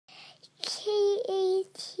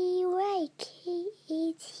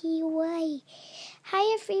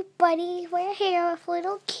everybody, we're here with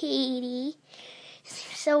little Katy.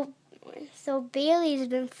 So Bailey's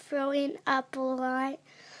been throwing up a lot,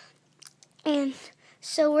 and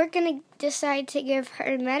so we're gonna decide to give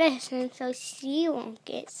her medicine so she won't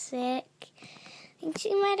get sick. And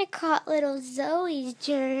she might have caught little Zoe's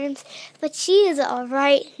germs, but she is all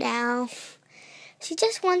right now. She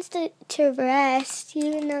just wants to rest,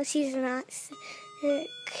 even though she's not sick.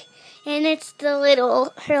 And it's her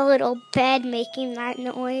little bed making that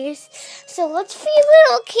noise. So let's feed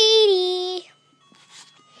little Katy.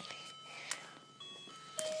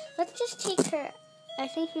 Let's just take her. I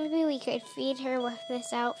think maybe we could feed her with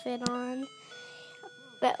this outfit on.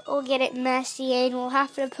 But we'll get it messy and we'll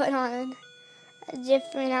have to put on a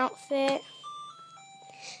different outfit.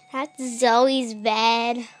 That's Zoe's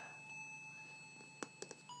bed.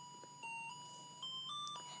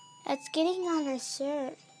 That's getting on her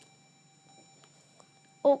shirt.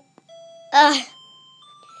 Oh,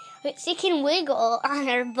 but she can wiggle on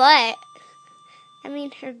her butt. I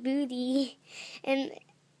mean her booty. And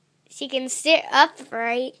she can sit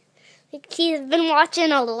upright. Like she's been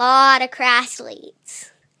watching a lot of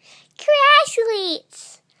Crashleets.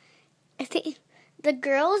 Crashleets! I think the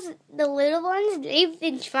girls, the little ones, they've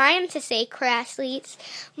been trying to say Crashleets.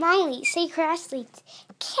 Molly, say Crashleets.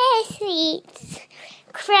 Crashleets.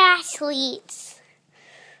 Crashleets.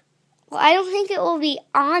 Well, I don't think it will be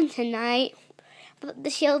on tonight, but the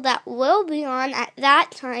show that will be on at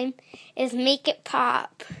that time is Make It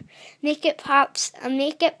Pop. Make It Pop's a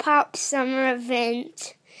Make It Pop summer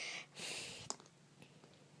event.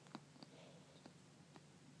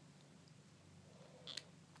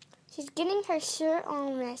 She's getting her shirt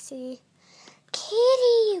all messy.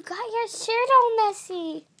 Katy, you got your shirt all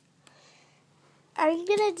messy. I'm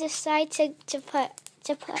gonna decide to put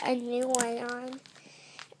a new one on.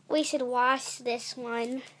 We should wash this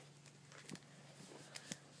one.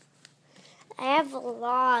 I have a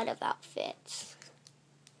lot of outfits.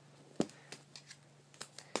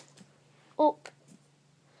 Oh.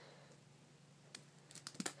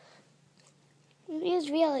 It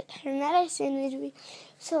was real. Her medicine is real.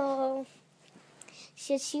 So,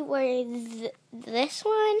 should she wear this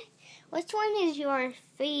one? Which one is your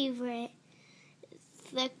favorite?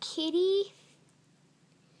 The kitty?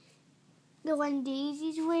 The one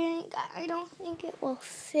Daisy's wearing? I don't think it will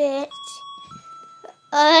fit.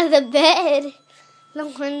 The bed. The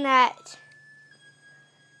one that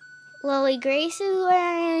Lily Grace is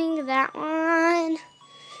wearing. That one.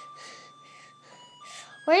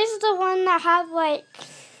 Where's the one that have like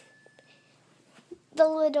the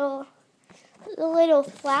little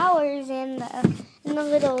flowers in the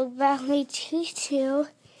little ballet tutu?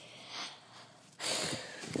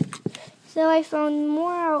 So I found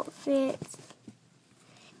more outfits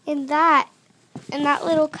in that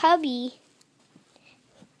little cubby.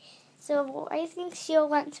 So I think she'll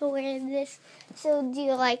want to wear this. So do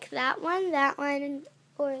you like that one,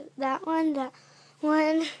 or that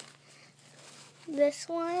one, this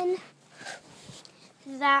one,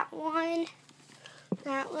 that one,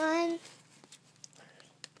 that one?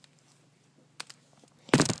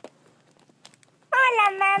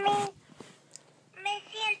 Hola, mami. Me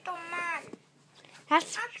siento mal.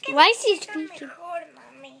 That's why she's speaking. Mejor,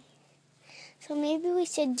 mami. So maybe we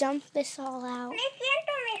should jump this all out. Me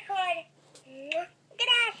siento mejor.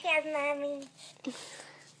 Gracias, mami.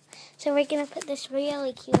 So we're gonna put this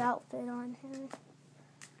really cute outfit on her.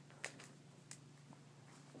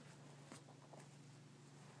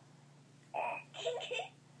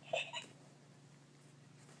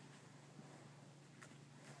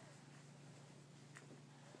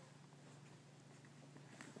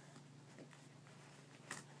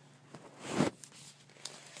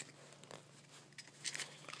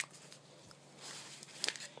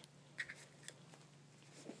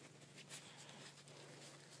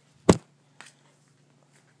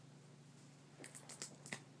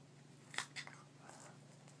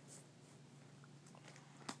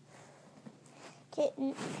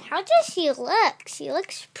 How does she look? She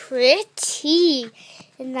looks pretty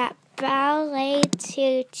in that ballet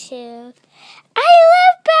tutu. I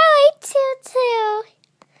love ballet tutu.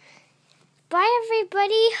 Bye,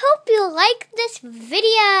 everybody. Hope you like this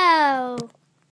video.